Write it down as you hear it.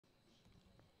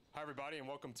Hi, everybody, and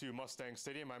welcome to Mustang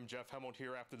Stadium. I'm Jeff Hemelt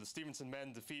here after the Stevenson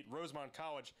men defeat Rosemont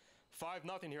College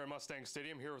 5-0 here at Mustang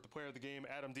Stadium, here with the player of the game,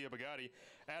 Adam Diabagate.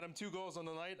 Adam, 2 goals on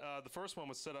the night. The first one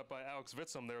was set up by Alex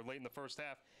Vitzum there late in the first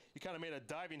half. You kind of made a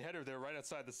diving header there right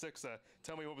outside the 6.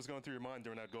 Tell me what was going through your mind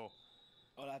during that goal.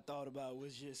 All I thought about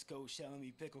was just Coach telling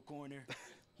me pick a corner.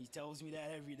 He tells me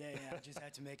that every day, and I just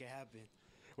had to make it happen.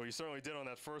 Well, you certainly did on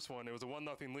that first one. It was a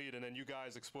 1-0 lead, and then you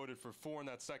guys exploded for 4 in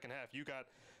that second half. You got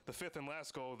the 5th and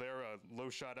last goal there, a low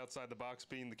shot outside the box,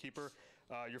 being the keeper.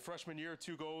 Your freshman year,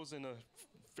 2 goals in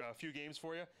a few games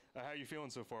for you. How are you feeling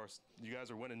so far? You guys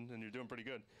are winning, and you're doing pretty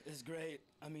good. It's great.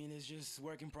 I mean, it's just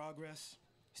work in progress.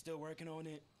 Still working on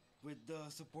it with the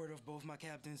support of both my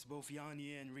captains, both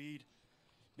Yanni and Reed.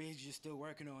 Basically, just still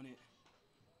working on it.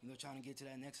 Trying to get to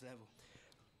that next level.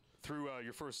 Through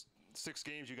your first 6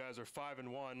 games, you guys are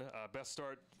 5-1, best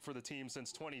start for the team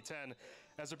since 2010.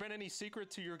 Has there been any secret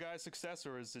to your guys' success,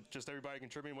 or is it just everybody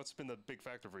contributing? What's been the big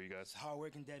factor for you guys? It's hard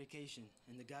work and dedication,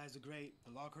 and the guys are great.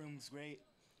 The locker room is great.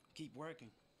 Keep working.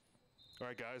 All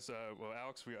right, guys. Well,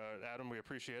 Alex, Adam, we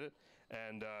appreciate it,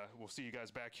 and we'll see you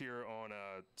guys back here on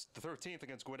the 13th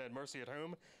against Gwinnett Mercy at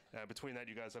home. Between that,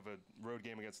 you guys have a road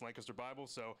game against Lancaster Bible.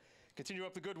 So continue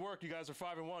up the good work. You guys are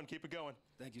 5-1. Keep it going.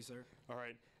 Thank you, sir. All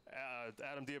right,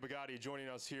 Adam Diabagate joining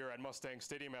us here at Mustang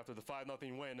Stadium after the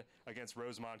 5-0 win against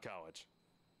Rosemont College.